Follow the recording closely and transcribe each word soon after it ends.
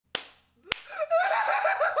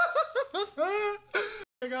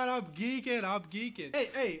I'm geeking. I'm geeking.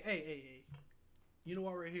 Hey. You know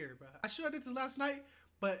why we're here, bro? I should have did this last night,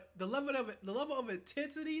 but the level of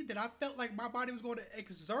intensity that I felt like my body was going to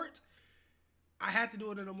exert, I had to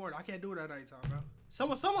do it in the morning. I can't do it at nighttime, bro.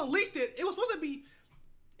 Someone leaked it. It was supposed to be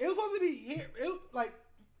here. It was like,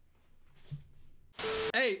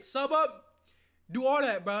 hey, sub up, do all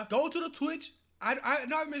that, bro. Go to the Twitch. I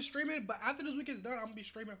know I've been streaming, but after this week is done, I'm gonna be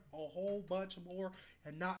streaming a whole bunch more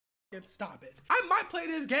and not stop it. I might play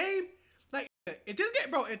this game. Like, if this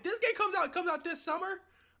game comes out this summer,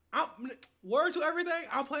 word to everything,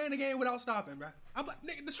 I'm playing the game without stopping, bro.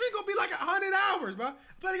 Nigga, the stream gonna be like 100 hours, bro. I'm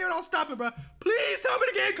playing the game without stopping, bro. Please tell me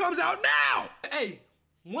the game comes out now. Hey,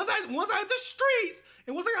 once I hit the streets,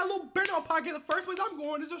 and once I got a little bent on pocket, the first place I'm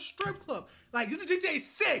going is a strip club. Like, this is GTA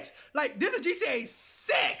 6. Like, this is GTA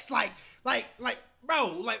 6. Like, bro,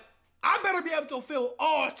 like, I better be able to feel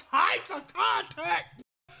all types of contact.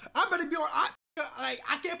 I better be on,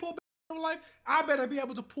 I can't pull back in life. I better be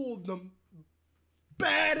able to pull them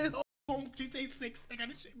baddest on GTA 6. Nigga,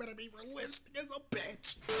 this shit better be realistic as a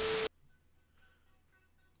bitch.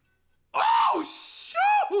 Oh,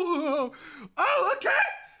 shoot! Oh, okay.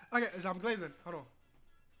 Okay, so I'm glazing. Hold on.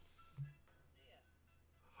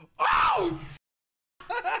 Oh!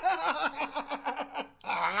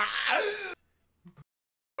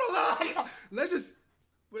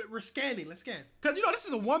 We're scanning. Let's scan. Cause you know this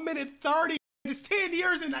is a 1 minute 30. It's 10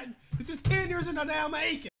 years in that. This is 10 years in the damn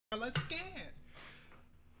making. Let's scan.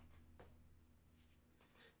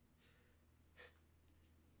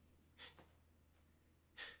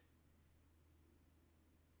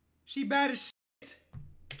 She bad as shit.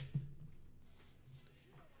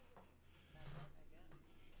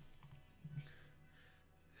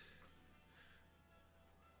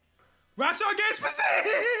 Rockstar Games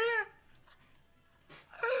specific.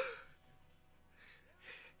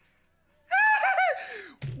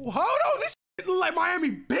 Hold on, this shit look like Miami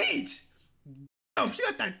Beach. Damn, she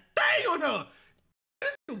got that thing on her.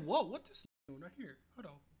 Whoa, what this doing right here? Hold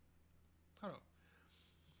on.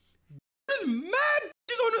 There's mad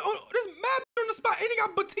bitches on the spot. And he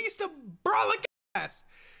got Batista brolic ass.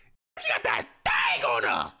 She got that thing on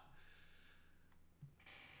her.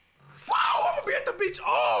 Whoa, I'm gonna be at the beach.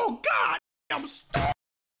 Oh God, I'm stuck.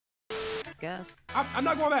 Guess. I'm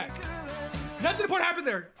not going back. Nothing important happened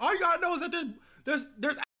there. All you gotta know is that there's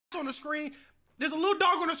ass on the screen. There's a little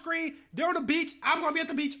dog on the screen. They're on the beach. I'm gonna be at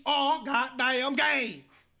the beach all goddamn game.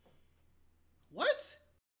 What?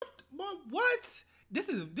 What? This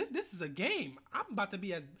is a game. I'm about to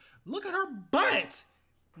be as. Look at her butt.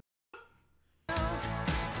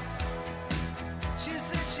 She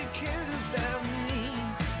said she cared about me.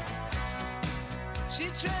 She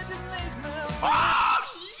tried to make me. Oh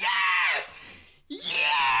yes!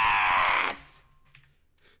 Yes!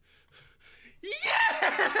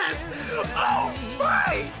 Yes! Oh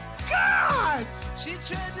my gosh! She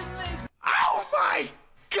tried to make. Oh my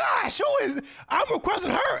gosh! Who is? I'm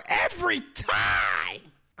requesting her every time.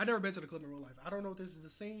 I've never been to the club in real life. I don't know if this is the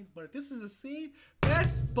scene, but if this is the scene,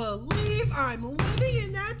 best believe I'm living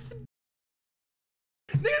in that.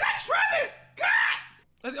 Nigga, that Travis! God!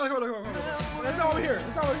 Let's go. Let's go over here.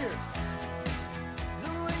 The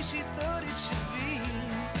way she thought it should be.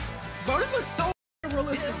 Bro, this looks so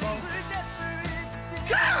realistic, bro.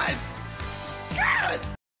 God!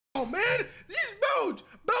 Oh man,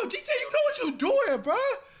 bro, GTA, you know what you doing, bro?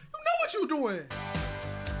 You know what you doing.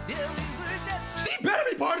 She better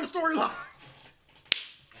be part of the storyline.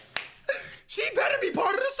 She better be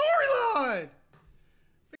part of the storyline.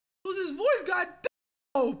 Lose his voice, god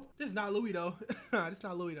damn. This is not Louis though. This is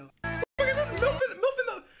not Louis though. Look at this MILF in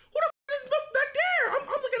the. Who the f is MILF back there? I'm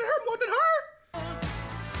looking at her more than her.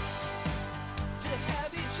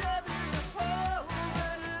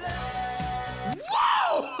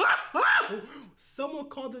 Whoa! Someone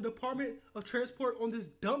called the Department of Transport on this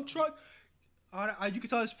dump truck. You can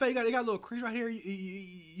tell it's fake. They got a little crease right here.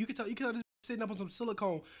 You can tell this sitting up on some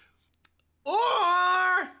silicone. Or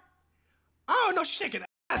I don't know, shaking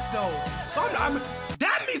ass though. So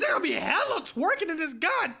that means they're gonna be hella twerking in this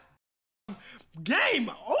god game.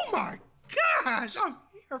 Oh my gosh, I'm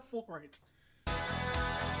here for it.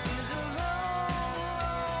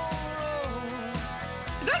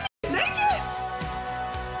 Is that naked?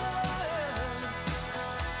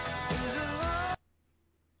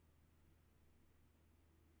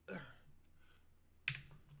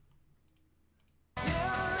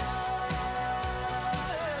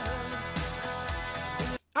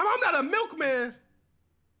 I'm not a milkman.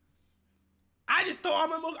 I just throw all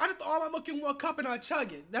my milk in one cup and I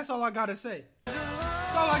chug it. That's all I gotta say. That's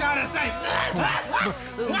all I gotta say. Is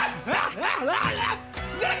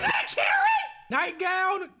that a Karen?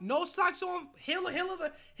 Nightgown, no socks on, heel of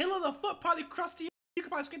the foot, probably crusty. You can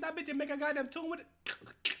probably skate that bitch and make a goddamn tune with it.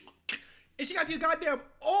 And she got these goddamn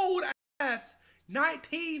old ass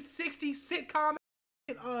 1960 sitcom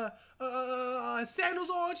sandals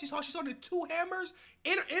on. She's holding 2 hammers.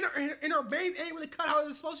 In her base ain't really cut how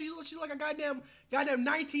it's supposed to. She's like a goddamn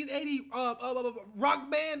 1980 rock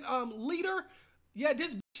band leader. Yeah,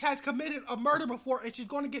 this bitch has committed a murder before, and she's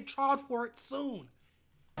going to get tried for it soon.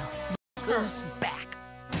 Goes back.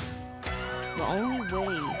 The only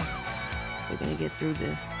way we're gonna get through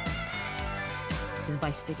this is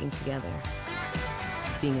by sticking together,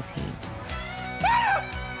 being a team.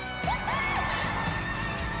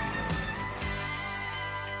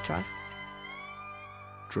 Trust?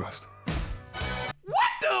 Trust.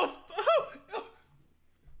 What the?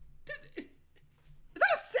 Is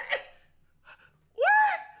that a set?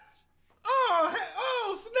 What?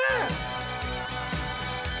 Oh, snap!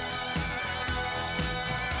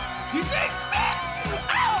 DJ 6! Oh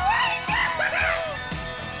my God!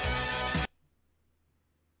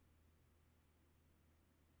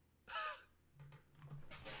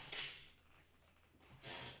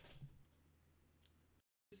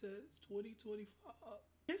 It says 2025.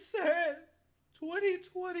 It says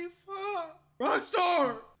 2025.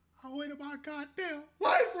 Rockstar! I waited my goddamn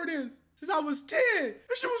life for this since I was 10.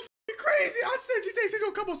 This shit was f***ing crazy. I said GTA 6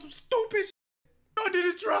 gonna come on some stupid shit. Y'all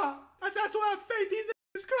didn't try. I said I still have faith. These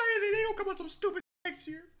niggas is crazy. They gonna come on some stupid shit next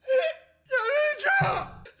year. Y'all didn't try.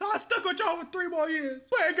 So I stuck with y'all for 3 more years.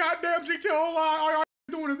 Playing goddamn GTA Online. All y'all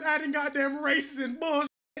doing is adding goddamn races and bullshit.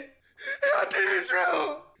 And I didn't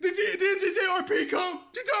try. Did GTRP come?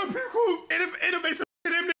 GTRP come. Innovate some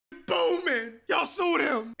shit. Them niggas booming. Y'all sued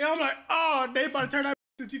him. And I'm like, oh, they about to turn that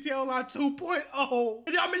to GTA Online 2.0.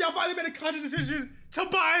 And y'all finally made a conscious decision to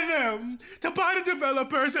buy them. To buy the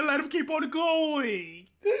developers and let them keep on going.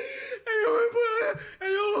 And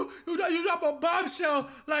you drop a bombshell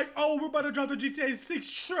like, oh, we're about to drop the GTA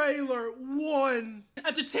 6 trailer. 1.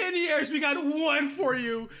 After 10 years, we got 1 for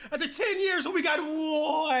you. After 10 years, we got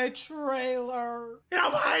 1 trailer. And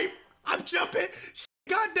I'm hype. I'm jumping.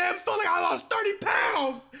 Goddamn, feel like I lost 30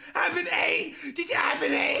 pounds. Having A. GTA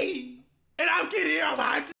having A. And I'm getting here. I'm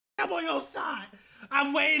hyped. I'm on your side.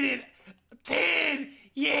 I've waited 10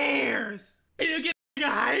 years. And you get a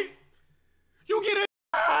hype. You get a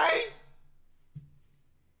hype.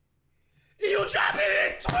 You drop it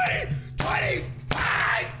in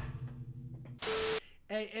 2025.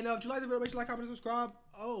 Hey, and if you like the video, make sure you like, comment, and subscribe.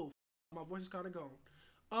 Oh, my voice is kind of gone.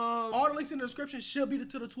 All the links in the description should be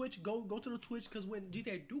to the Twitch. Go to the Twitch, because when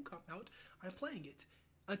GTA do come out, I'm playing it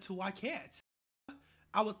until I can't.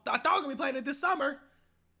 I thought I was gonna be playing it this summer,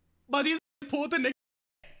 but these pulled the nigga.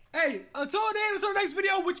 Hey, until then, until the next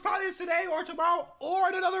video, which probably is today or tomorrow or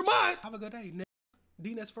in another month. Have a good day, nigga.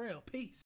 DNSkeshawn. Peace.